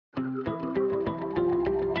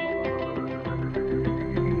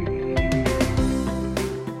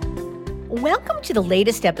Welcome to the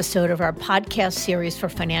latest episode of our podcast series for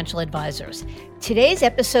financial advisors. Today's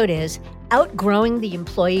episode is Outgrowing the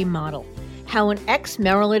Employee Model, how an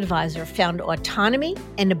ex-Merrill advisor found autonomy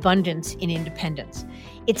and abundance in independence.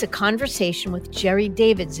 It's a conversation with Jerry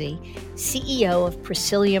Davidsey, CEO of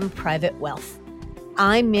Presilium Private Wealth.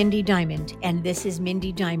 I'm Mindy Diamond, and this is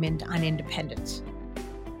Mindy Diamond on Independence.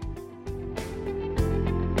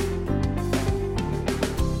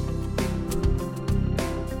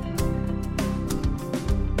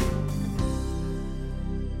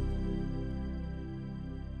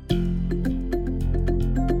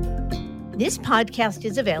 This podcast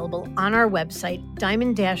is available on our website,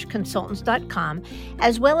 diamond-consultants.com,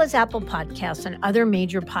 as well as Apple Podcasts and other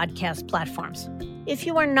major podcast platforms. If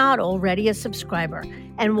you are not already a subscriber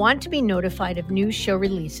and want to be notified of new show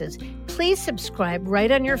releases, please subscribe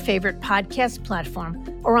right on your favorite podcast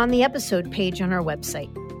platform or on the episode page on our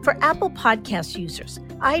website. For Apple Podcast users,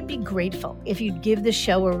 I'd be grateful if you'd give the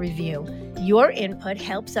show a review. Your input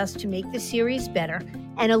helps us to make the series better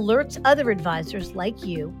and alerts other advisors like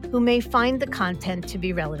you who may find the content to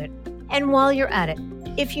be relevant. And while you're at it,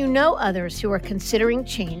 if you know others who are considering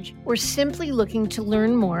change or simply looking to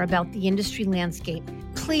learn more about the industry landscape,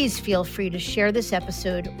 please feel free to share this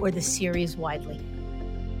episode or the series widely.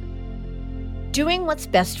 Doing what's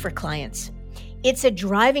best for clients. It's a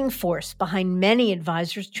driving force behind many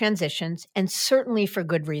advisors' transitions, and certainly for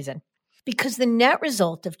good reason. Because the net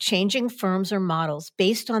result of changing firms or models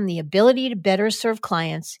based on the ability to better serve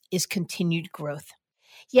clients is continued growth.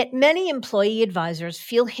 Yet many employee advisors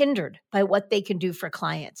feel hindered by what they can do for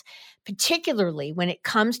clients, particularly when it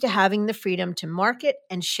comes to having the freedom to market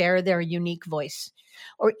and share their unique voice,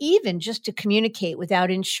 or even just to communicate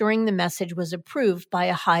without ensuring the message was approved by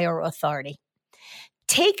a higher authority.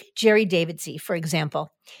 Take Jerry Davidsey, for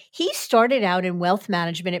example. He started out in wealth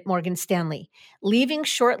management at Morgan Stanley, leaving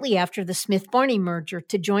shortly after the Smith-Barney merger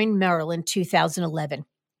to join Merrill in 2011.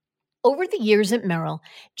 Over the years at Merrill,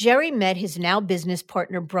 Jerry met his now business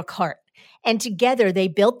partner, Brooke Hart, and together they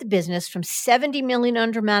built the business from $70 million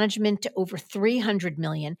under management to over $300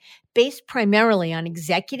 million, based primarily on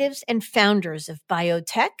executives and founders of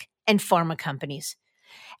biotech and pharma companies.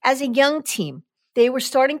 As a young team, they were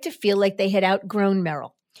starting to feel like they had outgrown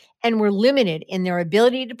Merrill and were limited in their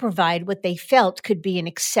ability to provide what they felt could be an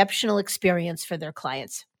exceptional experience for their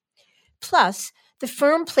clients. Plus, the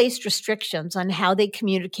firm placed restrictions on how they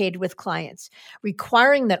communicated with clients,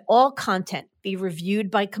 requiring that all content be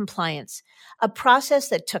reviewed by compliance, a process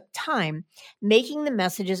that took time, making the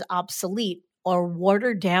messages obsolete or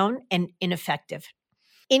watered down and ineffective.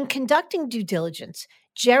 In conducting due diligence,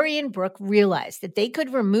 Jerry and Brooke realized that they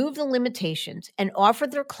could remove the limitations and offer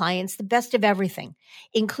their clients the best of everything,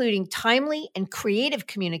 including timely and creative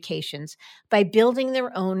communications, by building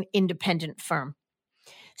their own independent firm.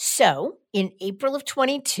 So, in April of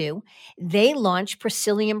 22, they launched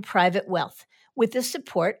Presilium Private Wealth with the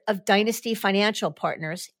support of Dynasty Financial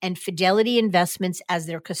Partners and Fidelity Investments as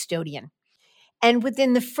their custodian. And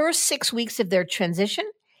within the first 6 weeks of their transition,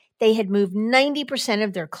 they had moved 90%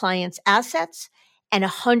 of their clients' assets and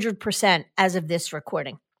 100% as of this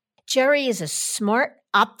recording. Jerry is a smart,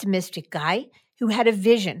 optimistic guy who had a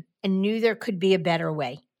vision and knew there could be a better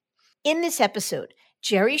way. In this episode,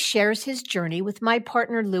 Jerry shares his journey with my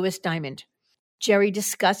partner, Louis Diamond. Jerry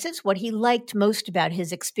discusses what he liked most about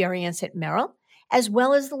his experience at Merrill, as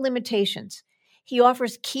well as the limitations. He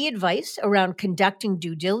offers key advice around conducting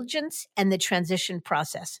due diligence and the transition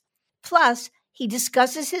process. Plus, he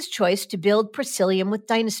discusses his choice to build Presilium with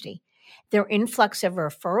Dynasty, their influx of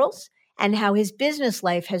referrals, and how his business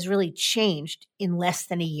life has really changed in less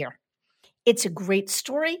than a year. It's a great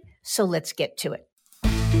story, so let's get to it.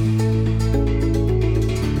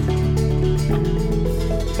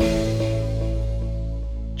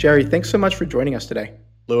 Jerry, thanks so much for joining us today.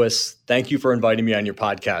 Louis, thank you for inviting me on your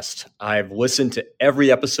podcast. I've listened to every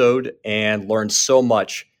episode and learned so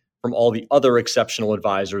much from all the other exceptional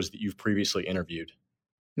advisors that you've previously interviewed.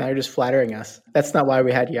 Now you're just flattering us. That's not why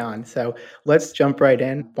we had you on. So let's jump right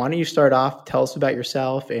in. Why don't you start off? Tell us about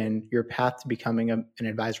yourself and your path to becoming an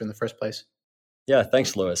advisor in the first place. Yeah,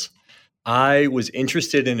 thanks, Louis. I was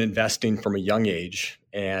interested in investing from a young age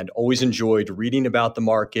and always enjoyed reading about the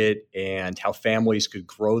market and how families could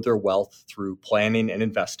grow their wealth through planning and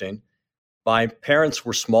investing. My parents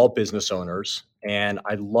were small business owners, and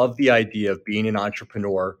I loved the idea of being an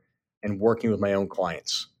entrepreneur and working with my own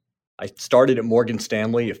clients. I started at Morgan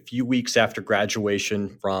Stanley a few weeks after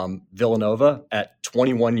graduation from Villanova at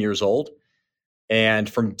 21 years old. And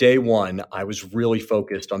from day one, I was really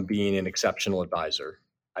focused on being an exceptional advisor.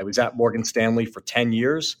 I was at Morgan Stanley for 10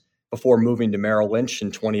 years before moving to Merrill Lynch in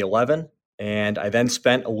 2011. And I then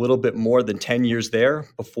spent a little bit more than 10 years there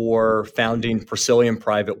before founding Persilium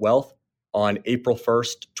Private Wealth on April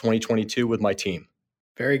 1st, 2022 with my team.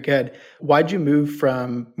 Very good. Why'd you move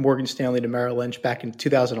from Morgan Stanley to Merrill Lynch back in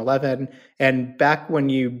 2011? And back when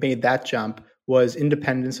you made that jump, was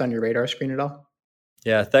independence on your radar screen at all?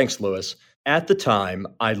 Yeah, thanks, Lewis. At the time,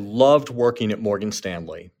 I loved working at Morgan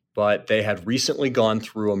Stanley, but they had recently gone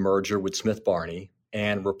through a merger with Smith Barney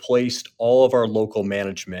and replaced all of our local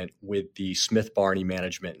management with the Smith Barney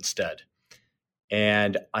management instead.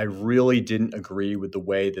 And I really didn't agree with the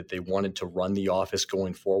way that they wanted to run the office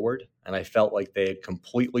going forward. And I felt like they had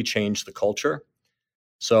completely changed the culture.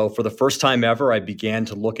 So for the first time ever, I began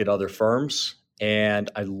to look at other firms, and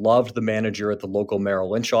I loved the manager at the local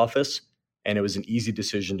Merrill Lynch office, and it was an easy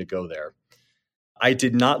decision to go there. I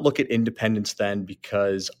did not look at independence then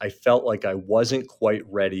because I felt like I wasn't quite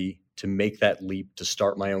ready to make that leap to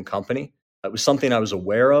start my own company. It was something I was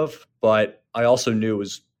aware of, but I also knew it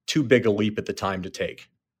was too big a leap at the time to take.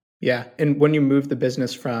 Yeah. And when you moved the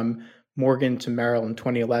business from Morgan to Merrill in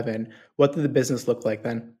 2011, what did the business look like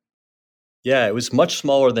then? Yeah, it was much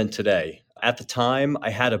smaller than today. At the time, I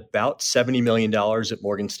had about $70 million at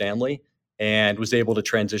Morgan Stanley and was able to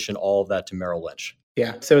transition all of that to Merrill Lynch.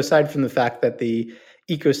 Yeah. So aside from the fact that the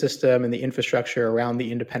ecosystem and the infrastructure around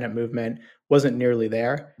the independent movement wasn't nearly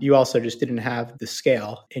there, you also just didn't have the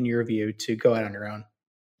scale, in your view, to go out on your own.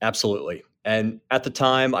 Absolutely. And at the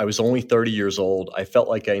time, I was only 30 years old. I felt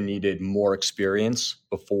like I needed more experience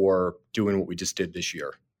before doing what we just did this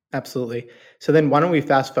year. Absolutely. So then why don't we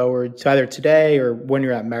fast forward to either today or when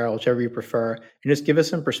you're at Merrill, whichever you prefer, and just give us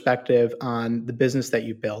some perspective on the business that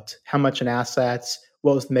you built. How much in assets,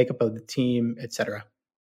 what was the makeup of the team, et cetera?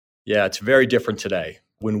 Yeah, it's very different today.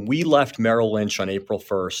 When we left Merrill Lynch on April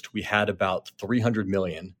 1st, we had about 300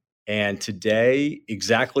 million. And today,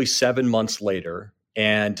 exactly 7 months later,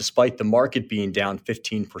 and despite the market being down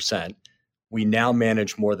 15%, we now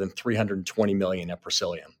manage more than 320 million at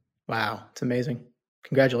Persilium. Wow, it's amazing.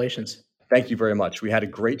 Congratulations. Thank you very much. We had a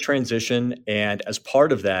great transition. And as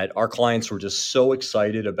part of that, our clients were just so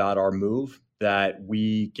excited about our move that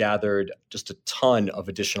we gathered just a ton of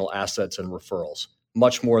additional assets and referrals,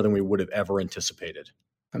 much more than we would have ever anticipated.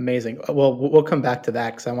 Amazing. Well, we'll come back to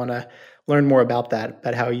that because I want to learn more about that,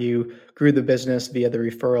 about how you grew the business via the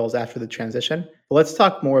referrals after the transition. But let's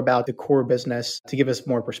talk more about the core business to give us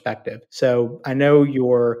more perspective. So I know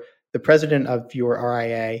you're the president of your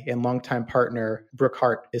RIA and longtime partner, Brooke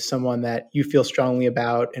Hart, is someone that you feel strongly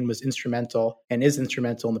about and was instrumental and is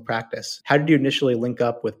instrumental in the practice. How did you initially link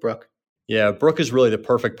up with Brooke? Yeah, Brooke is really the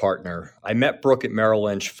perfect partner. I met Brooke at Merrill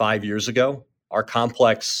Lynch 5 years ago. Our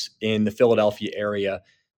complex in the Philadelphia area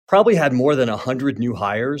probably had more than 100 new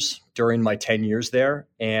hires during my 10 years there,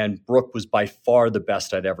 and Brooke was by far the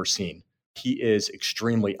best I'd ever seen. He is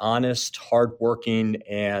extremely honest, hardworking,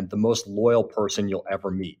 and the most loyal person you'll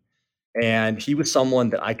ever meet. And he was someone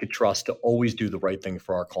that I could trust to always do the right thing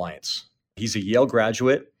for our clients. He's a Yale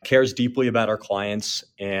graduate, cares deeply about our clients,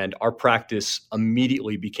 and our practice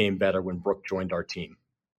immediately became better when Brooke joined our team.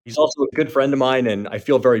 He's also a good friend of mine, and I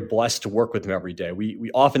feel very blessed to work with him every day.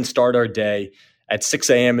 We often start our day at 6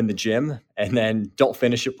 a.m. in the gym and then don't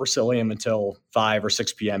finish at Persilium until 5 or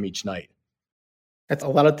 6 p.m. each night. That's a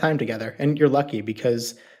lot of time together. And you're lucky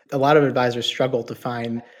because a lot of advisors struggle to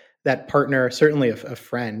find that partner, certainly a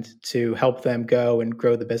friend, to help them go and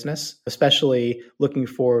grow the business, especially looking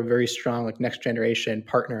for a very strong next generation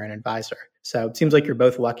partner and advisor. So it seems like you're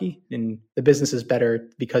both lucky and the business is better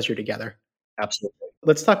because you're together. Absolutely.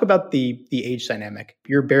 Let's talk about the age dynamic.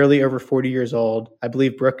 You're barely over 40 years old. I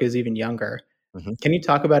believe Brooke is even younger. Mm-hmm. Can you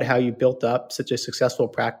talk about how you built up such a successful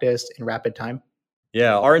practice in rapid time?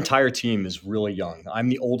 Yeah, our entire team is really young. I'm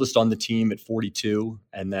the oldest on the team at 42,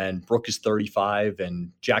 and then Brooke is 35,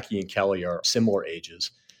 and Jackie and Kelly are similar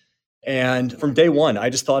ages. And from day one, I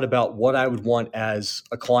just thought about what I would want as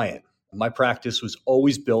a client. My practice was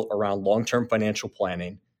always built around long-term financial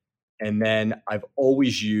planning. And then I've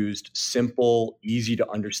always used simple, easy to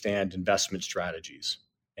understand investment strategies.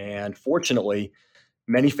 And fortunately,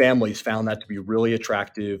 many families found that to be really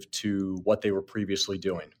attractive to what they were previously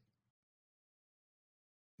doing.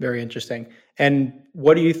 Very interesting. And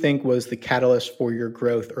what do you think was the catalyst for your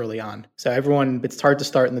growth early on? So it's hard to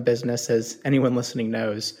start in the business, as anyone listening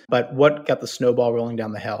knows, but what got the snowball rolling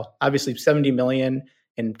down the hill? Obviously, 70 million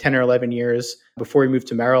in 10 or 11 years before you moved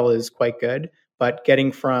to Merrill is quite good, but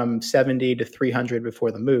getting from 70 to 300 before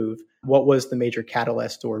the move, what was the major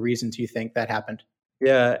catalyst or reasons you think that happened?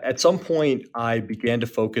 Yeah, at some point, I began to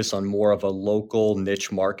focus on more of a local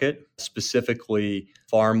niche market, specifically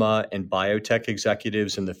pharma and biotech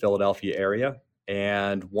executives in the Philadelphia area.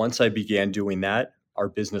 And once I began doing that, our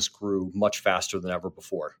business grew much faster than ever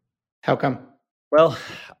before. How come? Well,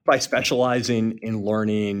 by specializing in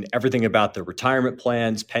learning everything about the retirement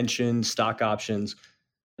plans, pensions, stock options,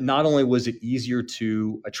 not only was it easier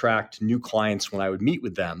to attract new clients when I would meet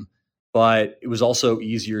with them, but it was also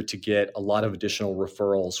easier to get a lot of additional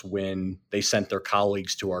referrals when they sent their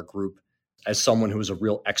colleagues to our group as someone who is a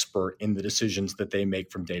real expert in the decisions that they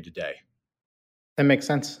make from day to day. That makes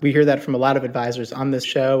sense. We hear that from a lot of advisors on this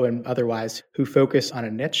show and otherwise who focus on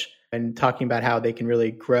a niche and talking about how they can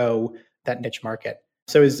really grow that niche market.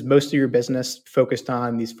 So is most of your business focused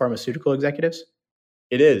on these pharmaceutical executives?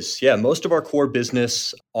 It is. Yeah. Most of our core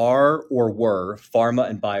business are or were pharma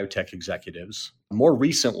and biotech executives. More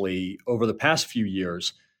recently, over the past few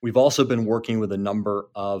years, we've also been working with a number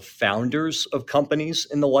of founders of companies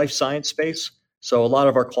in the life science space. So a lot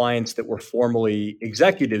of our clients that were formerly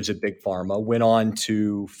executives at Big Pharma went on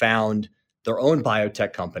to found their own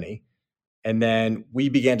biotech company. And then we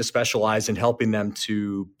began to specialize in helping them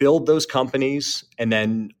to build those companies and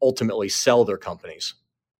then ultimately sell their companies.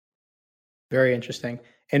 Very interesting.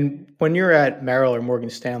 And when you're at Merrill or Morgan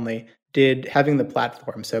Stanley, did having the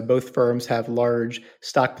platform, so both firms have large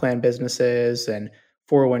stock plan businesses and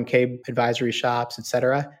 401k advisory shops, et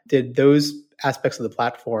cetera, did those aspects of the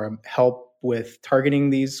platform help with targeting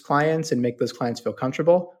these clients and make those clients feel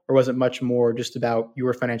comfortable? Or was it much more just about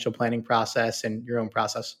your financial planning process and your own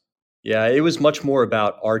process? Yeah, it was much more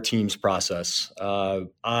about our team's process.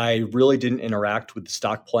 I really didn't interact with the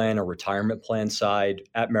stock plan or retirement plan side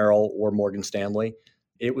at Merrill or Morgan Stanley.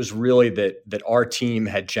 It was really that our team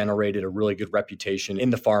had generated a really good reputation in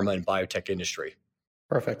the pharma and biotech industry.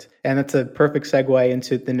 Perfect. And that's a perfect segue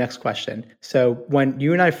into the next question. So when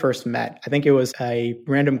you and I first met, I think it was a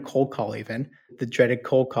random cold call, even the dreaded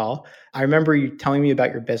cold call. I remember you telling me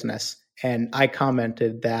about your business, and I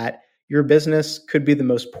commented that your business could be the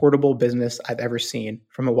most portable business I've ever seen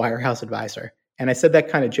from a wirehouse advisor. And I said that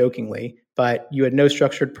kind of jokingly, but you had no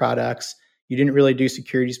structured products. You didn't really do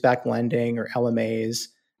securities-backed lending or LMAs.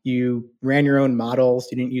 You ran your own models.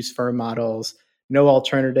 You didn't use firm models, no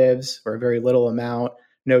alternatives or a very little amount,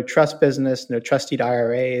 no trust business, no trusted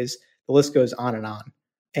IRAs. The list goes on and on.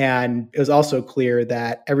 And it was also clear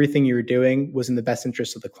that everything you were doing was in the best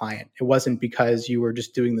interest of the client. It wasn't because you were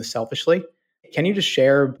just doing this selfishly. Can you just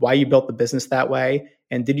share why you built the business that way?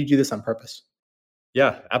 And did you do this on purpose?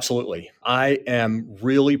 Yeah, absolutely. I am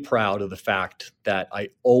really proud of the fact that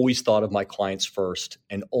I always thought of my clients first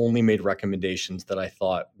and only made recommendations that I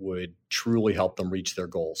thought would truly help them reach their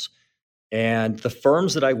goals. And the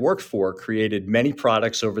firms that I worked for created many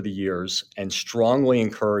products over the years and strongly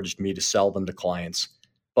encouraged me to sell them to clients.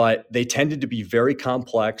 But they tended to be very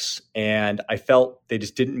complex, and I felt they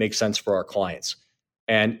just didn't make sense for our clients.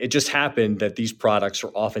 And it just happened that these products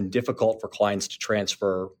are often difficult for clients to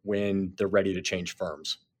transfer when they're ready to change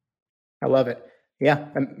firms. I love it. Yeah,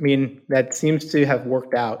 I mean, that seems to have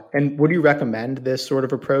worked out. And would you recommend this sort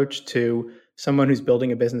of approach to someone who's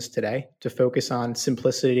building a business today, to focus on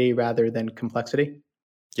simplicity rather than complexity?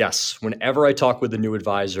 Yes. Whenever I talk with a new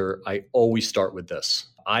advisor, I always start with this.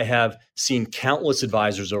 I have seen countless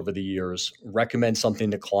advisors over the years recommend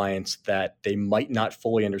something to clients that they might not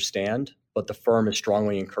fully understand, but the firm is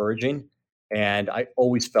strongly encouraging. And I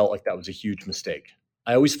always felt like that was a huge mistake.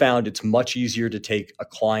 I always found it's much easier to take a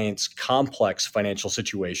client's complex financial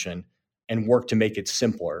situation and work to make it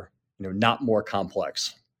simpler, not more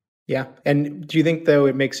complex. Yeah. And do you think, though,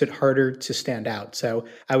 it makes it harder to stand out? So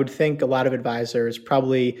I would think a lot of advisors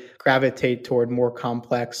probably gravitate toward more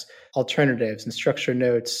complex alternatives and structured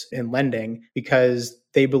notes in lending because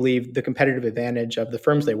they believe the competitive advantage of the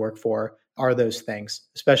firms they work for are those things,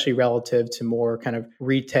 especially relative to more kind of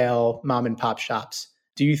retail mom and pop shops.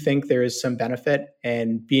 Do you think there is some benefit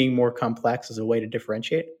in being more complex as a way to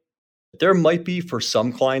differentiate? There might be for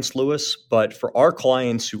some clients, Lewis, but for our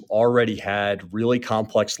clients who already had really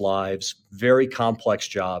complex lives, very complex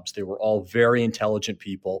jobs, they were all very intelligent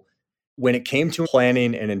people. When it came to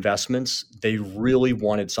planning and investments, they really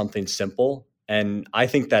wanted something simple. And I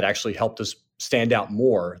think that actually helped us stand out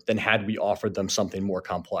more than had we offered them something more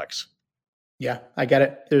complex. Yeah, I get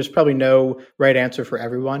it. There's probably no right answer for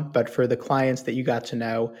everyone, but for the clients that you got to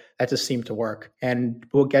know, that just seemed to work. And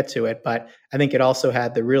we'll get to it, but I think it also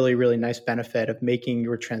had the really, really nice benefit of making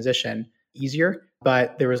your transition easier,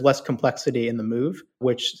 but there was less complexity in the move,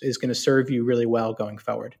 which is going to serve you really well going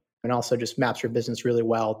forward. And also just maps your business really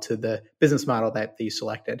well to the business model that you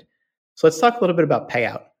selected. So let's talk a little bit about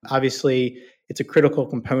payout. Obviously, it's a critical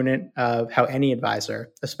component of how any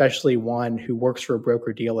advisor, especially one who works for a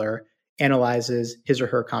broker-dealer, analyzes his or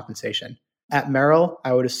her compensation. At Merrill,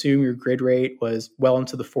 I would assume your grid rate was well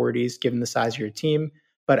into the 40s given the size of your team,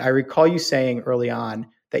 but I recall you saying early on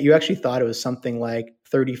that you actually thought it was something like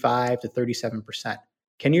 35 to 37%.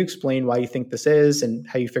 Can you explain why you think this is and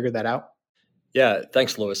how you figured that out? Yeah,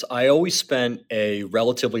 thanks, Lewis. I always spent a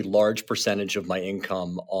relatively large percentage of my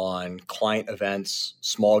income on client events,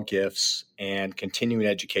 small gifts, and continuing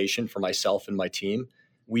education for myself and my team.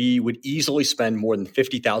 We would easily spend more than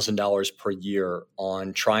 $50,000 per year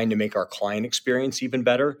on trying to make our client experience even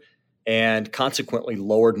better, and consequently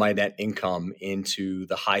lowered my net income into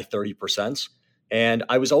the high 30%. And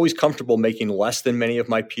I was always comfortable making less than many of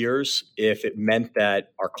my peers if it meant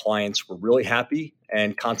that our clients were really happy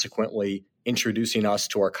and consequently introducing us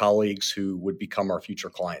to our colleagues who would become our future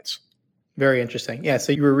clients. Very interesting. Yeah.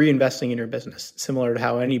 So you were reinvesting in your business, similar to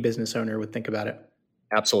how any business owner would think about it.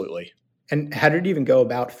 Absolutely. And how did you even go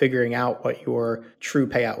about figuring out what your true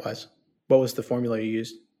payout was? What was the formula you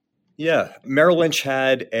used? Yeah. Merrill Lynch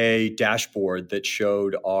had a dashboard that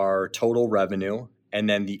showed our total revenue and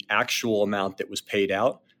then the actual amount that was paid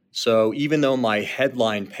out. So even though my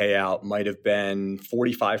headline payout might have been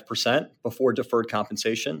 45% before deferred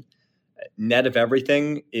compensation, net of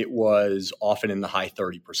everything, it was often in the high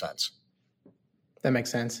 30%. That makes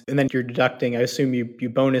sense. And then you're deducting, I assume you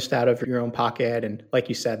bonused out of your own pocket and, like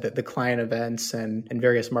you said, the client events and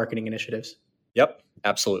various marketing initiatives. Yep,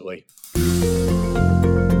 absolutely.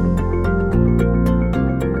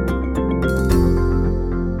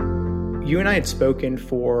 You and I had spoken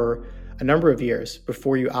for a number of years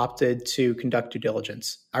before you opted to conduct due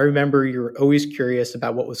diligence. I remember you were always curious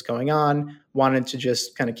about what was going on, wanted to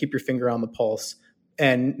just kind of keep your finger on the pulse,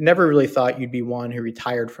 and never really thought you'd be one who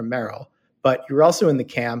retired from Merrill. But you were also in the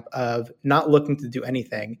camp of not looking to do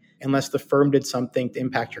anything unless the firm did something to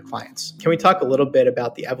impact your clients. Can we talk a little bit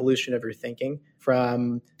about the evolution of your thinking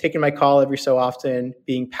from taking my call every so often,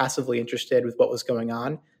 being passively interested with what was going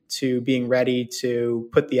on, to being ready to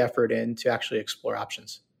put the effort in to actually explore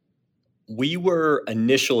options? We were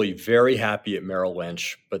initially very happy at Merrill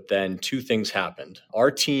Lynch, but then two things happened. Our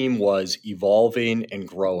team was evolving and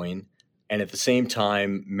growing, and at the same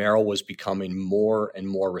time, Merrill was becoming more and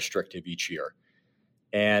more restrictive each year.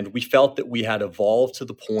 And we felt that we had evolved to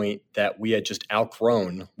the point that we had just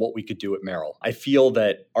outgrown what we could do at Merrill. I feel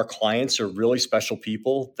that our clients are really special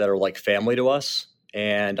people that are like family to us,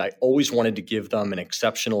 and I always wanted to give them an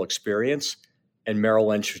exceptional experience, and Merrill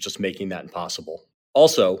Lynch was just making that impossible.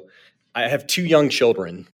 Also, I have two young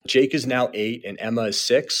children. Jake is now 8 and Emma is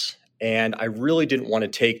 6. And I really didn't want to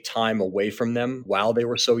take time away from them while they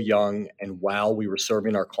were so young and while we were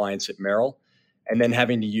serving our clients at Merrill, and then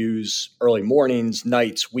having to use early mornings,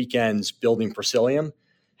 nights, weekends building Persilium.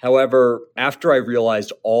 However, after I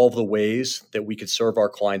realized all of the ways that we could serve our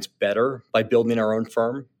clients better by building our own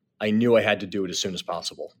firm, I knew I had to do it as soon as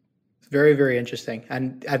possible. Very, very interesting.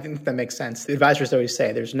 And I think that makes sense. The advisors always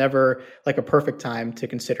say there's never like a perfect time to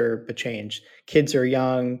consider a change. Kids are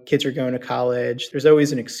young, kids are going to college. There's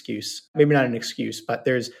always an excuse, maybe not an excuse, but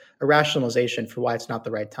there's a rationalization for why it's not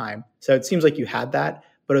the right time. So it seems like you had that,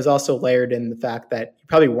 but it was also layered in the fact that you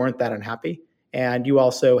probably weren't that unhappy. And you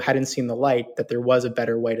also hadn't seen the light that there was a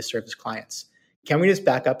better way to service clients. Can we just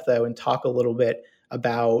back up though and talk a little bit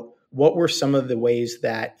about what were some of the ways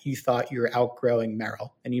that you thought you were outgrowing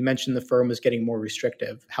Merrill? And you mentioned the firm was getting more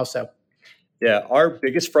restrictive. How so? Yeah, our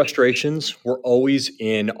biggest frustrations were always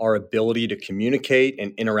in our ability to communicate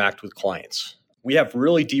and interact with clients. We have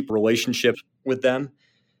really deep relationships with them,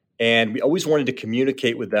 and we always wanted to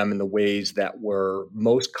communicate with them in the ways that were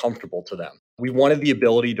most comfortable to them. We wanted the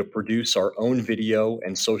ability to produce our own video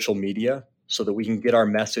and social media so that we can get our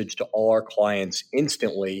message to all our clients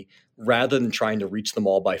instantly rather than trying to reach them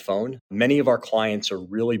all by phone. Many of our clients are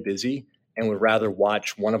really busy and would rather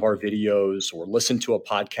watch one of our videos or listen to a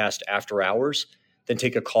podcast after hours than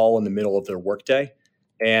take a call in the middle of their workday.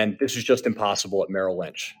 And this was just impossible at Merrill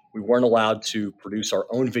Lynch. We weren't allowed to produce our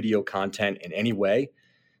own video content in any way.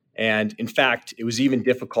 And in fact, it was even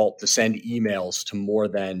difficult to send emails to more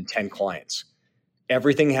than 10 clients.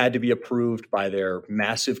 Everything had to be approved by their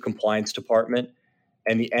massive compliance department,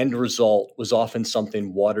 and the end result was often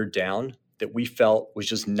something watered down that we felt was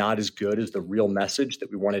just not as good as the real message that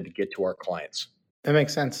we wanted to get to our clients. That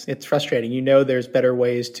makes sense. It's frustrating. You know there's better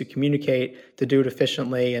ways to communicate, to do it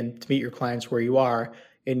efficiently, and to meet your clients where you are,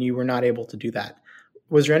 and you were not able to do that.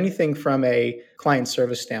 Was there anything from a client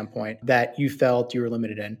service standpoint that you felt you were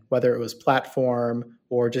limited in, whether it was platform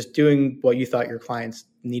or just doing what you thought your clients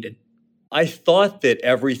needed? I thought that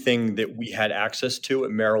everything that we had access to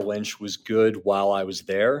at Merrill Lynch was good while I was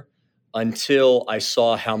there until I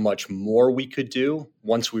saw how much more we could do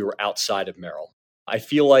once we were outside of Merrill. I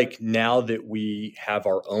feel like now that we have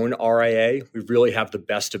our own RIA, we really have the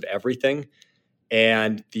best of everything.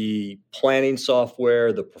 And the planning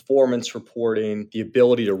software, the performance reporting, the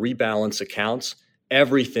ability to rebalance accounts,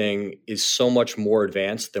 everything is so much more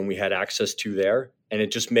advanced than we had access to there. And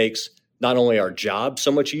it just makes not only our job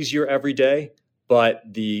so much easier every day, but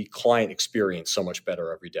the client experience so much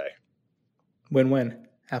better every day. Win-win.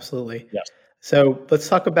 Absolutely. Yes. So let's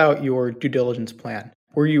talk about your due diligence plan.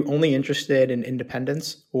 Were you only interested in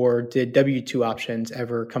independence, or did W-2 options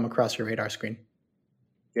ever come across your radar screen?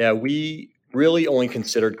 Yeah, we really only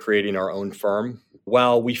considered creating our own firm.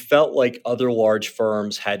 While we felt like other large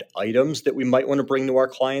firms had items that we might want to bring to our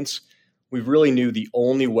clients, we really knew the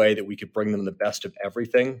only way that we could bring them the best of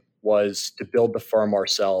everything was to build the firm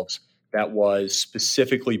ourselves that was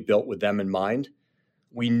specifically built with them in mind.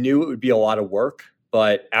 We knew it would be a lot of work,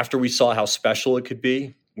 but after we saw how special it could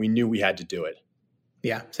be, we knew we had to do it.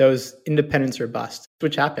 Yeah. So it was independence or bust,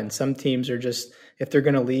 which happens. Some teams are just, if they're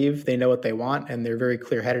going to leave, they know what they want and they're very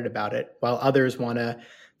clear headed about it, while others want to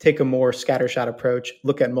take a more scattershot approach,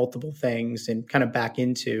 look at multiple things and kind of back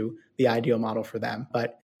into the ideal model for them.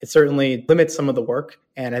 But it certainly limits some of the work.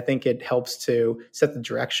 And I think it helps to set the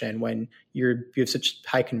direction when you have such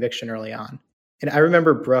high conviction early on. And I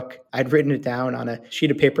remember Brooke, I'd written it down on a sheet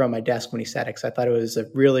of paper on my desk when he said it, because I thought it was a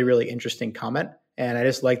really, really interesting comment. And I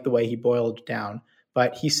just liked the way he boiled it down.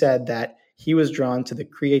 But he said that he was drawn to the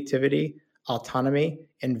creativity, autonomy,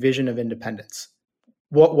 and vision of independence.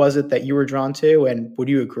 What was it that you were drawn to? And would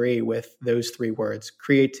you agree with those three words,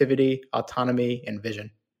 creativity, autonomy, and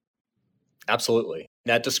vision? Absolutely.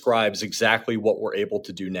 That describes exactly what we're able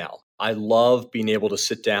to do now. I love being able to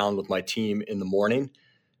sit down with my team in the morning,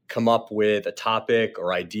 come up with a topic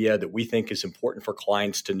or idea that we think is important for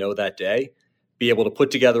clients to know that day, be able to put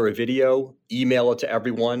together a video, email it to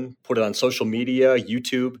everyone, put it on social media,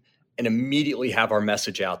 YouTube, and immediately have our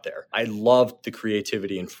message out there. I love the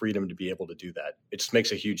creativity and freedom to be able to do that. It just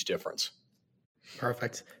makes a huge difference.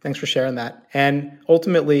 Perfect. Thanks for sharing that. And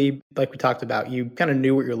ultimately, like we talked about, you kind of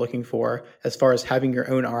knew what you're looking for as far as having your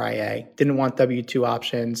own RIA, didn't want W-2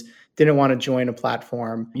 options, didn't want to join a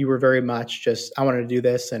platform. You were very much just, I want to do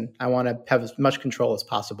this and I want to have as much control as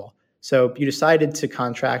possible. So you decided to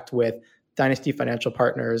contract with Dynasty Financial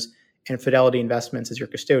Partners and Fidelity Investments as your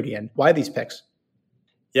custodian. Why these picks?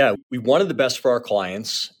 Yeah, we wanted the best for our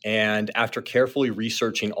clients. And after carefully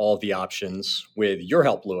researching all of the options with your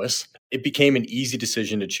help, Louis, it became an easy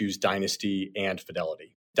decision to choose Dynasty and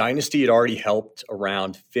Fidelity. Dynasty had already helped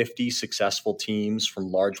around 50 successful teams from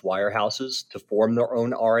large wirehouses to form their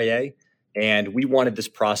own RIA. And we wanted this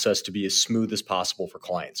process to be as smooth as possible for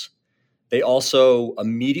clients. They also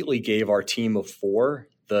immediately gave our team of 4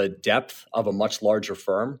 the depth of a much larger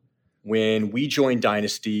firm. When we joined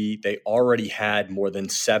Dynasty, they already had more than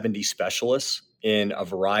 70 specialists in a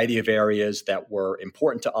variety of areas that were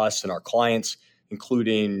important to us and our clients,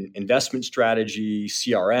 including investment strategy,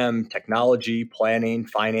 CRM, technology, planning,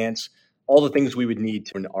 finance, all the things we would need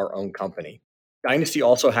to in our own company. Dynasty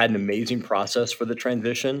also had an amazing process for the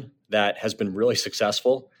transition that has been really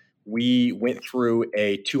successful. We went through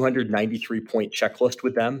a 293-point checklist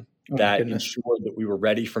with them that ensured that we were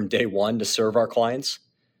ready from day one to serve our clients.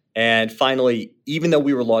 And finally, even though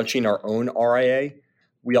we were launching our own RIA,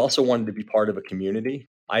 we also wanted to be part of a community.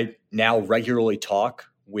 I now regularly talk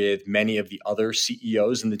with many of the other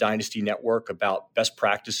CEOs in the Dynasty network about best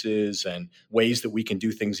practices and ways that we can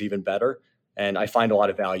do things even better. And I find a lot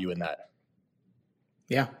of value in that.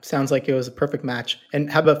 Yeah, sounds like it was a perfect match. And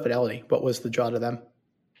how about Fidelity? What was the draw to them?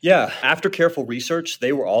 Yeah, after careful research,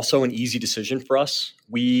 they were also an easy decision for us.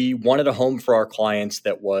 We wanted a home for our clients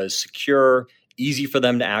that was secure, easy for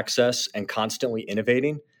them to access, and constantly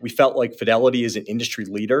innovating. We felt like Fidelity is an industry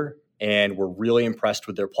leader, and we're really impressed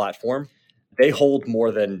with their platform. They hold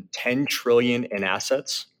more than 10 trillion in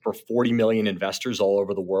assets for 40 million investors all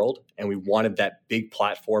over the world, and we wanted that big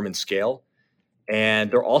platform and scale. And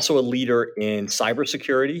they're also a leader in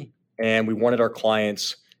cybersecurity, and we wanted our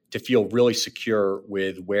clients to feel really secure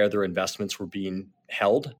with where their investments were being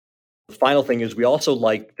held. The final thing is we also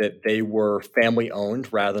liked that they were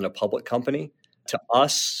family-owned rather than a public company. To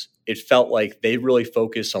us, it felt like they really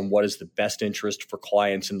focus on what is the best interest for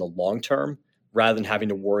clients in the long term rather than having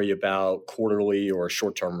to worry about quarterly or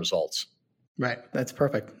short-term results. Right. That's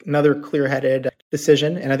perfect. Another clear-headed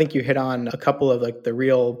decision. And I think you hit on a couple of like the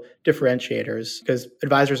real differentiators, because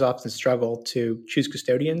advisors often struggle to choose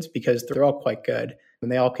custodians because they're all quite good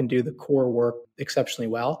and they all can do the core work exceptionally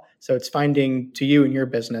well. So it's finding to you and your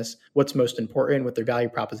business what's most important with their value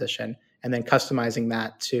proposition and then customizing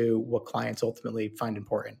that to what clients ultimately find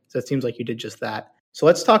important. So it seems like you did just that. So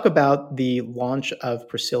let's talk about the launch of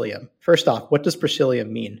Presilium. First off, what does Presilium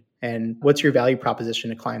mean? And what's your value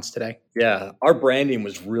proposition to clients today? Yeah, our branding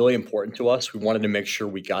was really important to us. We wanted to make sure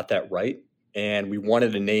we got that right. And we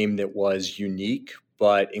wanted a name that was unique,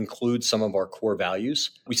 but includes some of our core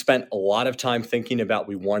values. We spent a lot of time thinking about what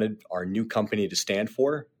we wanted our new company to stand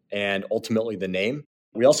for and ultimately the name.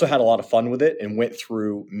 We also had a lot of fun with it and went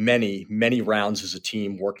through many, many rounds as a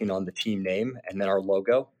team working on the team name and then our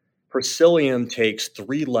logo. Presilium takes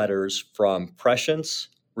 3 letters from prescience,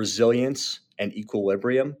 resilience, and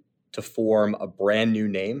equilibrium to form a brand new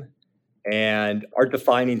name. And our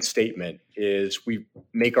defining statement is we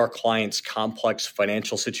make our clients' complex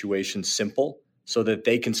financial situations simple so that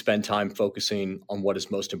they can spend time focusing on what is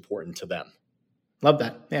most important to them. Love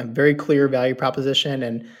that. Yeah, very clear value proposition.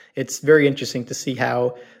 And it's very interesting to see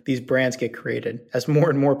how these brands get created. As more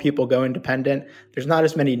and more people go independent, there's not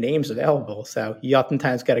as many names available. So you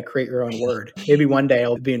oftentimes got to create your own word. Maybe one day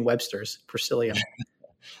it'll be in Webster's, Presilium.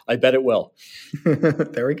 I bet it will.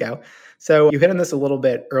 There we go. So you hit on this a little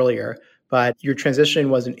bit earlier, but your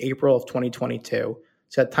transition was in April of 2022.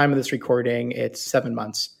 So at the time of this recording, it's 7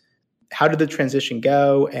 months. How did the transition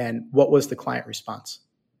go and what was the client response?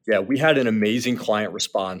 Yeah, we had an amazing client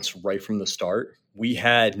response right from the start. We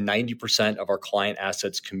had 90% of our client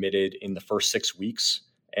assets committed in the first 6 weeks.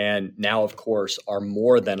 And now, of course, are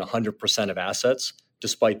more than 100% of assets,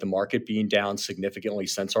 despite the market being down significantly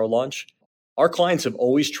since our launch. Our clients have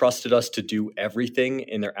always trusted us to do everything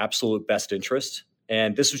in their absolute best interest.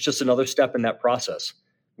 And this was just another step in that process.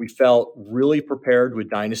 We felt really prepared with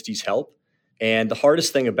Dynasty's help. And the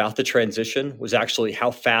hardest thing about the transition was actually how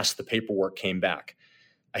fast the paperwork came back.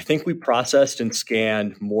 I think we processed and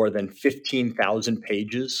scanned more than 15,000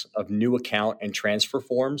 pages of new account and transfer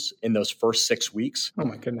forms in those first 6 weeks. Oh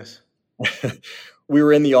my goodness. We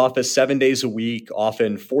were in the office 7 days a week,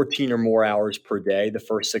 often 14 or more hours per day the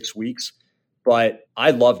first 6 weeks. But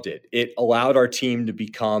I loved it. It allowed our team to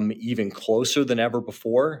become even closer than ever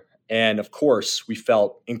before. And of course, we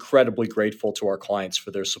felt incredibly grateful to our clients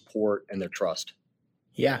for their support and their trust.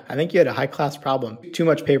 Yeah, I think you had a high-class problem. Too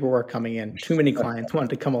much paperwork coming in. Too many clients wanted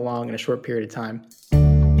to come along in a short period of time.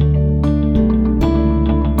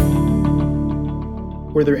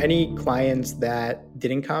 Were there any clients that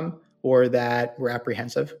didn't come or that were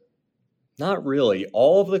apprehensive? Not really.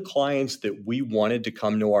 All of the clients that we wanted to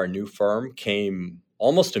come to our new firm came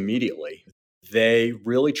almost immediately. They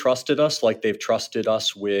really trusted us like they've trusted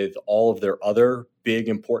us with all of their other big,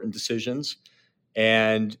 important decisions.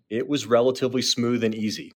 And it was relatively smooth and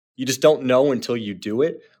easy. You just don't know until you do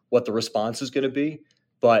it what the response is going to be.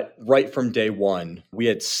 But right from day one, we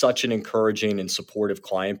had such an encouraging and supportive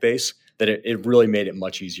client base that it really made it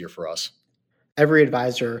much easier for us. Every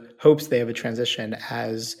advisor hopes they have a transition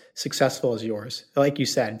as successful as yours. Like you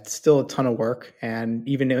said, it's still a ton of work. And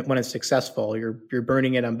even when it's successful, you're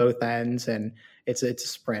burning it on both ends and it's a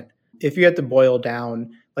sprint. If you had to boil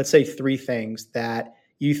down, let's say 3 things that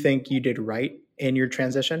you think you did right in your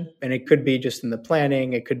transition, and it could be just in the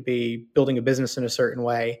planning, it could be building a business in a certain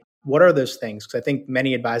way. What are those things? Because I think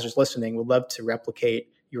many advisors listening would love to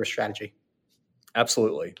replicate your strategy.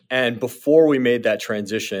 Absolutely. And before we made that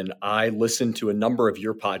transition, I listened to a number of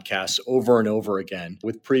your podcasts over and over again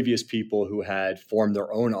with previous people who had formed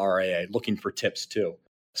their own RIA looking for tips too.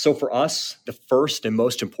 So for us, the first and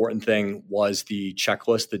most important thing was the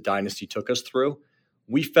checklist that Dynasty took us through.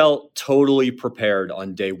 We felt totally prepared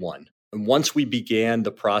on day one. And once we began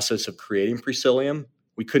the process of creating Presilium,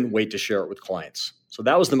 we couldn't wait to share it with clients. So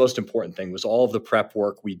that was the most important thing, was all of the prep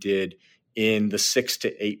work we did in the 6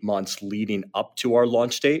 to 8 months leading up to our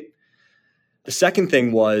launch date. The second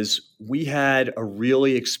thing was we had a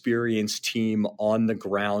really experienced team on the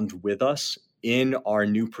ground with us in our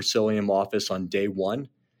new Presilium office on day one.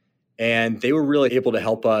 And they were really able to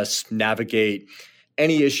help us navigate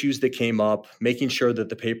any issues that came up, making sure that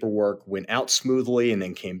the paperwork went out smoothly and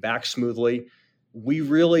then came back smoothly. We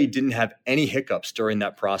really didn't have any hiccups during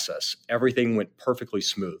that process. Everything went perfectly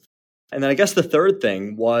smooth. And then I guess the third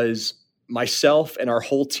thing was myself and our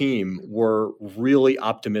whole team were really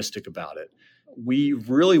optimistic about it. We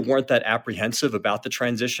really weren't that apprehensive about the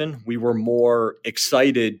transition. We were more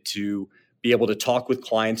excited to be able to talk with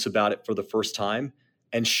clients about it for the first time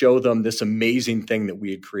and show them this amazing thing that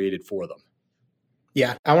we had created for them.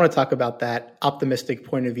 Yeah, I want to talk about that optimistic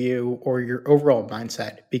point of view or your overall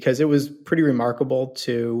mindset, because it was pretty remarkable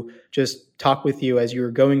to just talk with you as you were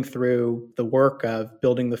going through the work of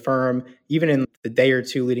building the firm, even in the day or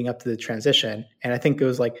two leading up to the transition. And I think it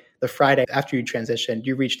was like the Friday after you transitioned,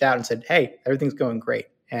 you reached out and said, hey, everything's going great.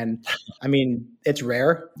 And I mean, it's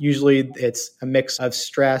rare. Usually it's a mix of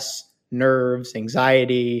stress, nerves,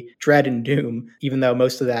 anxiety, dread, and doom, even though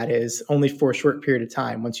most of that is only for a short period of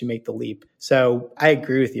time once you make the leap. So I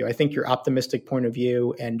agree with you. I think your optimistic point of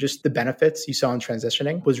view and just the benefits you saw in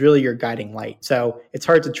transitioning was really your guiding light. So it's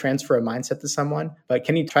hard to transfer a mindset to someone, but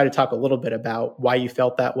can you try to talk a little bit about why you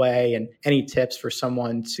felt that way and any tips for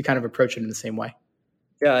someone to kind of approach it in the same way?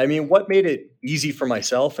 Yeah, I mean, what made it easy for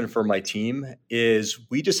myself and for my team is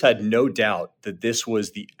we just had no doubt that this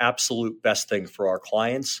was the absolute best thing for our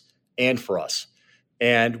clients and for us.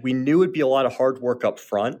 And we knew it'd be a lot of hard work up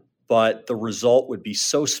front, but the result would be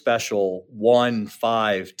so special 1,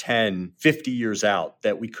 5, 10, 50 years out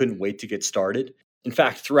that we couldn't wait to get started. In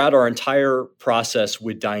fact, throughout our entire process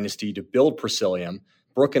with Dynasty to build Presilium,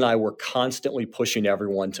 Brooke and I were constantly pushing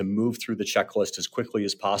everyone to move through the checklist as quickly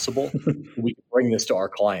as possible. We can bring this to our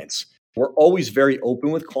clients. We're always very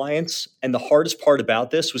open with clients. And the hardest part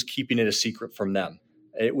about this was keeping it a secret from them.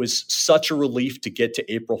 It was such a relief to get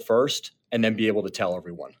to April 1st and then be able to tell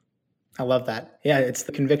everyone. I love that. Yeah, it's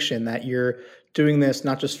the conviction that you're doing this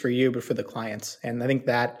not just for you, but for the clients. And I think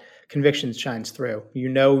that conviction shines through. You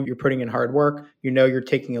know you're putting in hard work. You know you're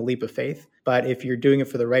taking a leap of faith. But if you're doing it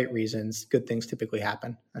for the right reasons, good things typically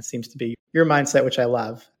happen. That seems to be your mindset, which I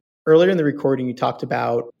love. Earlier in the recording, you talked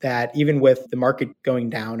about that even with the market going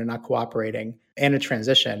down and not cooperating and a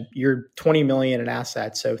transition, you're 20 million in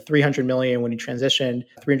assets. So 300 million when you transitioned,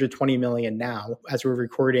 320 million now as we're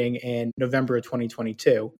recording in November of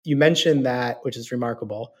 2022. You mentioned that, which is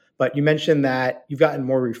remarkable, but you mentioned that you've gotten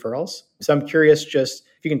more referrals. So I'm curious just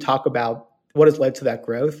if you can talk about what has led to that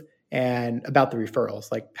growth and about the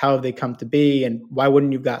referrals, like how have they come to be and why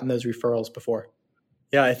wouldn't you have gotten those referrals before?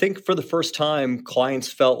 Yeah, I think for the first time,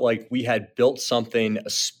 clients felt like we had built something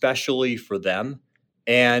especially for them.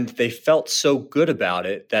 And they felt so good about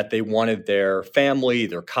it that they wanted their family,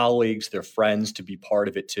 their colleagues, their friends to be part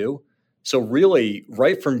of it too. So really,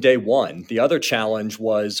 right from day one, the other challenge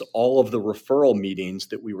was all of the referral meetings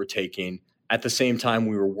that we were taking at the same time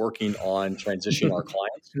we were working on transitioning our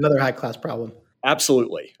clients. Another high-class problem.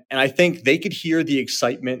 Absolutely. And I think they could hear the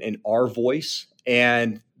excitement in our voice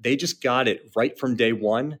and they just got it right from day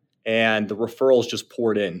one. And the referrals just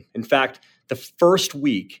poured in. In fact, the first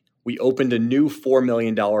week, we opened a new $4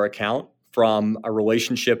 million account from a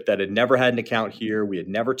relationship that had never had an account here. We had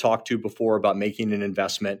never talked to before about making an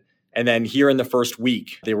investment. And then here in the first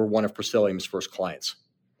week, they were one of Presilium's first clients.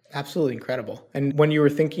 Absolutely incredible. And when you were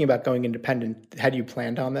thinking about going independent, had you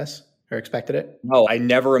planned on this or expected it? No, I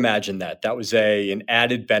never imagined that. That was an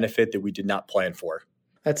added benefit that we did not plan for.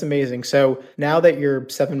 That's amazing. So now that you're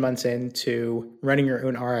 7 months into running your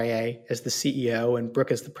own RIA as the CEO and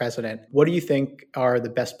Brooke as the president, what do you think are the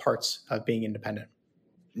best parts of being independent?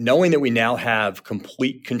 Knowing that we now have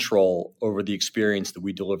complete control over the experience that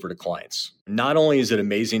we deliver to clients. Not only is it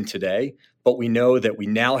amazing today, but we know that we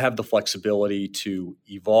now have the flexibility to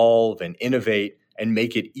evolve and innovate and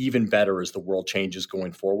make it even better as the world changes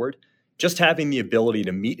going forward. Just having the ability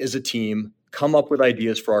to meet as a team, come up with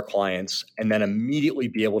ideas for our clients, and then immediately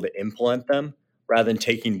be able to implement them rather than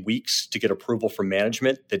taking weeks to get approval from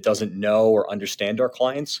management that doesn't know or understand our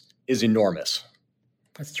clients is enormous.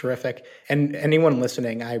 That's terrific. And anyone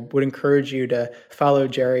listening, I would encourage you to follow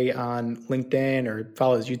Jerry on LinkedIn or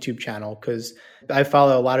follow his YouTube channel because I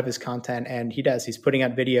follow a lot of his content and he's putting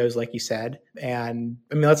out videos like you said. And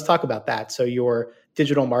I mean, let's talk about that. So your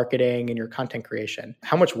digital marketing and your content creation,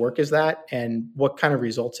 how much work is that? And what kind of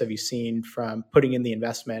results have you seen from putting in the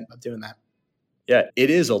investment of doing that? Yeah, it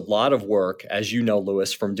is a lot of work, as you know,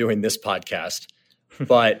 Lewis, from doing this podcast,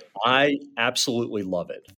 but I absolutely love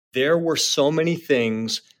it. There were so many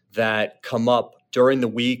things that come up during the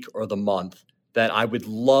week or the month that I would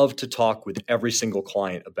love to talk with every single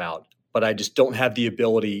client about, but I just don't have the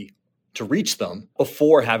ability to reach them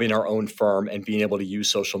before having our own firm and being able to use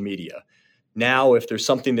social media. Now, if there's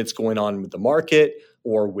something that's going on with the market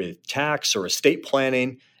or with tax or estate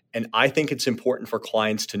planning, and I think it's important for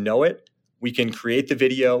clients to know it, we can create the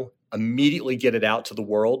video, immediately get it out to the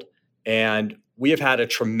world, and we have had a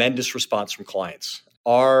tremendous response from clients.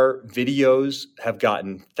 Our videos have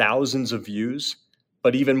gotten thousands of views,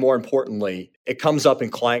 but even more importantly, it comes up in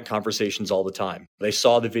client conversations all the time. They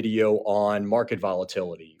saw the video on market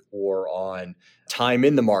volatility or on time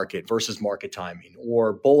in the market versus market timing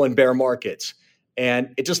or bull and bear markets.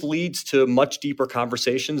 And it just leads to much deeper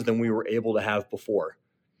conversations than we were able to have before.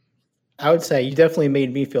 I would say you definitely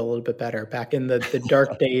made me feel a little bit better back in the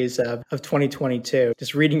dark days of 2022.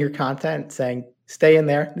 Just reading your content saying, stay in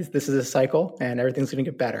there. This is a cycle and everything's going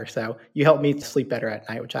to get better. So you helped me sleep better at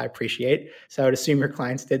night, which I appreciate. So I would assume your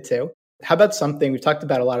clients did too. How about something, we've talked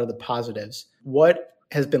about a lot of the positives. What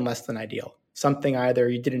has been less than ideal? something either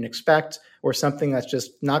you didn't expect or something that's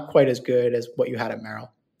just not quite as good as what you had at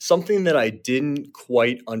Merrill? Something that I didn't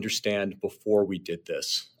quite understand before we did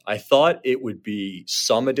this. I thought it would be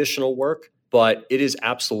some additional work, but it is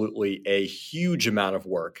absolutely a huge amount of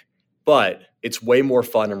work, but it's way more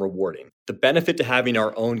fun and rewarding. The benefit to having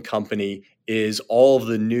our own company is all of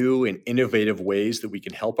the new and innovative ways that we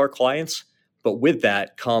can help our clients. But with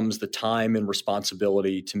that comes the time and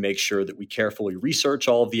responsibility to make sure that we carefully research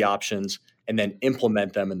all of the options and then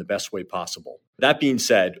implement them in the best way possible. That being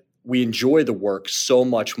said, we enjoy the work so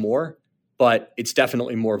much more, but it's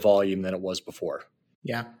definitely more volume than it was before.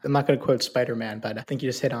 Yeah, I'm not going to quote Spider-Man, but I think you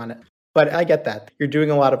just hit on it. But I get that. You're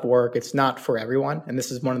doing a lot of work. It's not for everyone. And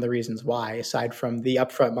this is one of the reasons why, aside from the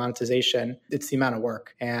upfront monetization, it's the amount of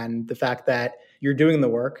work and the fact that you're doing the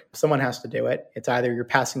work. Someone has to do it. It's either you're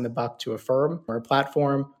passing the buck to a firm or a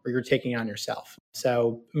platform, or you're taking it on yourself.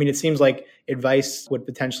 So, I mean, it seems like advice would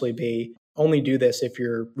potentially be only do this if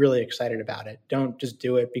you're really excited about it. Don't just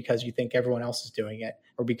do it because you think everyone else is doing it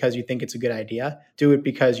or because you think it's a good idea. Do it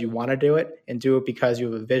because you want to do it, and do it because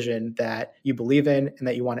you have a vision that you believe in and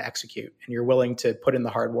that you want to execute, and you're willing to put in the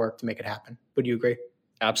hard work to make it happen. Would you agree?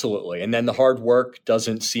 Absolutely. And then the hard work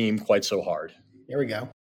doesn't seem quite so hard. There we go.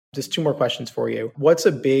 Just two more questions for you. What's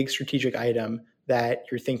a big strategic item that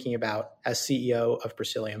you're thinking about as CEO of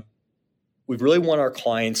Presilium? We really want our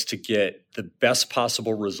clients to get the best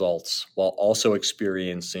possible results while also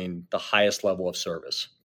experiencing the highest level of service,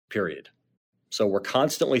 period. So we're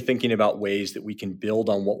constantly thinking about ways that we can build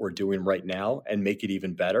on what we're doing right now and make it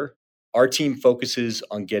even better. Our team focuses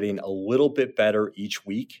on getting a little bit better each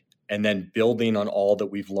week and then building on all that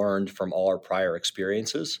we've learned from all our prior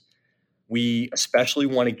experiences. We especially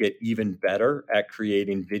want to get even better at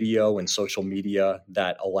creating video and social media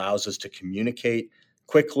that allows us to communicate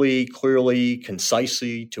quickly, clearly,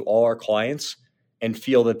 concisely to all our clients, and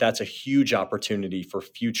feel that that's a huge opportunity for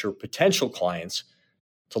future potential clients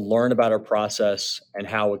to learn about our process and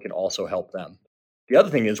how it can also help them. The other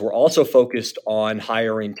thing is we're also focused on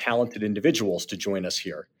hiring talented individuals to join us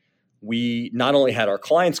here. We not only had our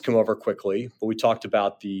clients come over quickly, but we talked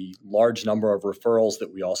about the large number of referrals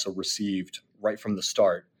that we also received right from the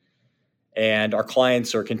start. And our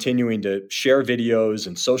clients are continuing to share videos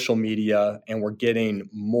and social media, and we're getting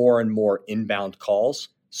more and more inbound calls.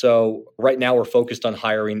 So right now we're focused on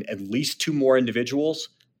hiring at least 2 more individuals,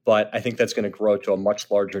 but I think that's going to grow to a much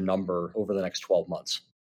larger number over the next 12 months.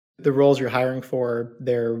 The roles you're hiring for,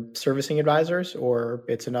 they're servicing advisors, or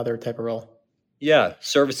it's another type of role? Yeah,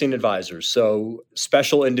 servicing advisors. So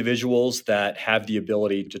special individuals that have the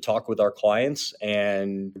ability to talk with our clients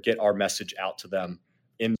and get our message out to them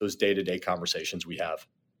in those day-to-day conversations we have.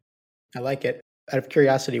 I like it. Out of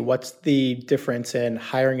curiosity, what's the difference in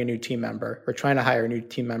hiring a new team member or trying to hire a new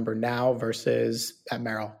team member now versus at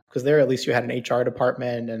Merrill? Because there, at least you had an HR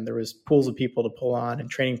department and there was pools of people to pull on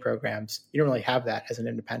and training programs. You don't really have that as an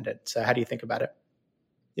independent. So how do you think about it?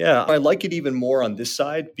 Yeah, I like it even more on this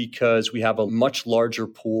side because we have a much larger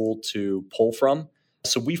pool to pull from.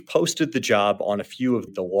 So we've posted the job on a few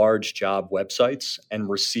of the large job websites and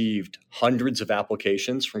received hundreds of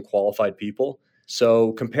applications from qualified people.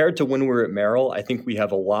 So compared to when we were at Merrill, I think we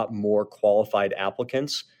have a lot more qualified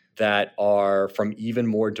applicants that are from even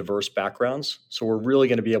more diverse backgrounds. So we're really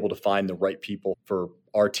going to be able to find the right people for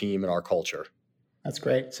our team and our culture. That's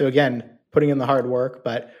great. So again, putting in the hard work,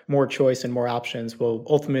 but more choice and more options will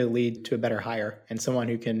ultimately lead to a better hire and someone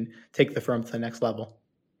who can take the firm to the next level.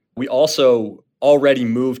 We also already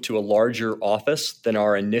moved to a larger office than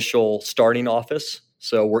our initial starting office.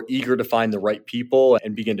 So we're eager to find the right people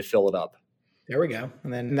and begin to fill it up. There we go.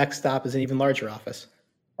 And then next stop is an even larger office.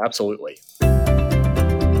 Absolutely.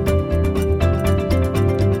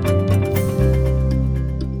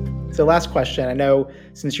 So last question. I know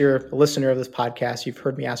since you're a listener of this podcast, you've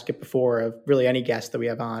heard me ask it before of really any guest that we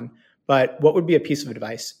have on, but what would be a piece of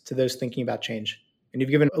advice to those thinking about change? And you've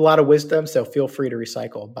given a lot of wisdom, so feel free to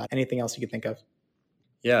recycle, but anything else you could think of?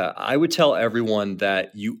 Yeah, I would tell everyone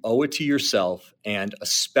that you owe it to yourself and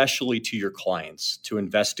especially to your clients to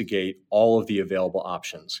investigate all of the available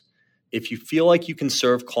options. If you feel like you can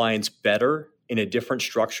serve clients better in a different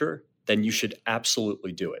structure, then you should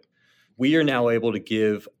absolutely do it. We are now able to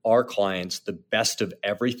give our clients the best of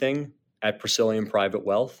everything at Presilium Private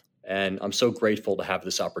Wealth, and I'm so grateful to have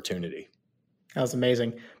this opportunity. That was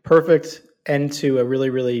amazing. Perfect end to a really,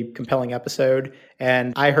 really compelling episode.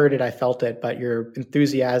 And I heard it, I felt it, but your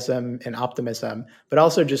enthusiasm and optimism, but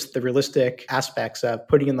also just the realistic aspects of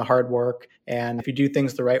putting in the hard work. And if you do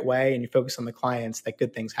things the right way and you focus on the clients, that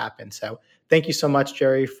good things happen. So thank you so much,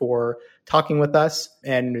 Jerry, for talking with us.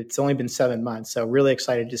 And it's only been 7 months. So really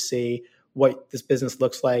excited to see what this business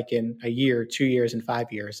looks like in a year, 2 years, and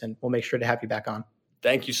 5 years. And we'll make sure to have you back on.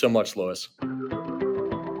 Thank you so much, Louis.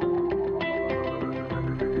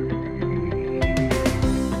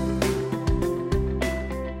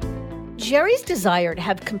 Jerry's desire to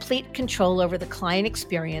have complete control over the client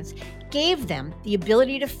experience gave them the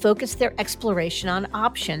ability to focus their exploration on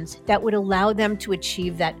options that would allow them to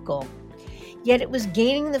achieve that goal. Yet it was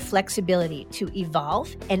gaining the flexibility to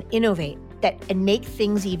evolve and innovate and make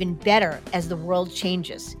things even better as the world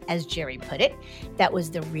changes. As Jerry put it, that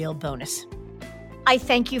was the real bonus. I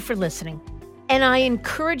thank you for listening. And I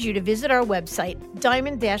encourage you to visit our website,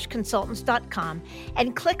 diamond-consultants.com,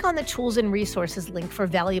 and click on the Tools and Resources link for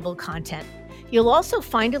valuable content. You'll also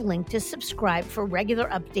find a link to subscribe for regular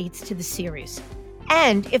updates to the series.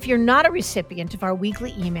 And if you're not a recipient of our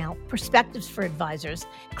weekly email, Perspectives for Advisors,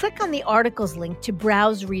 click on the articles link to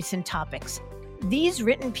browse recent topics. These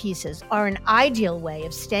written pieces are an ideal way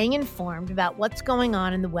of staying informed about what's going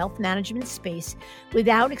on in the wealth management space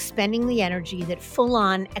without expending the energy that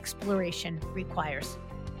full-on exploration requires.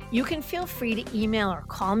 You can feel free to email or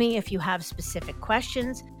call me if you have specific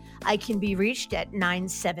questions. I can be reached at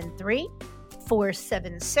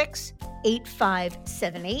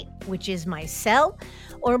 973-476-8578, which is my cell,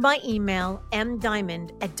 or by email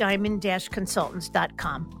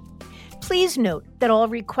mdiamond@diamond-consultants.com. Please note that all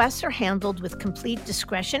requests are handled with complete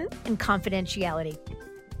discretion and confidentiality.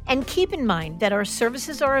 And keep in mind that our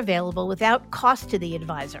services are available without cost to the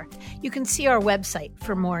advisor. You can see our website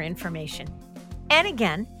for more information. And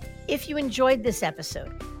again, if you enjoyed this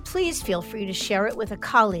episode, please feel free to share it with a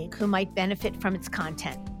colleague who might benefit from its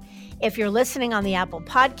content. If you're listening on the Apple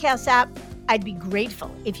Podcasts app, I'd be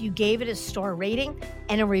grateful if you gave it a star rating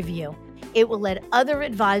and a review. It will let other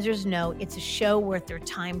advisors know it's a show worth their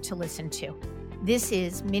time to listen to. This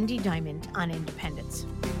is Mindy Diamond on Independence.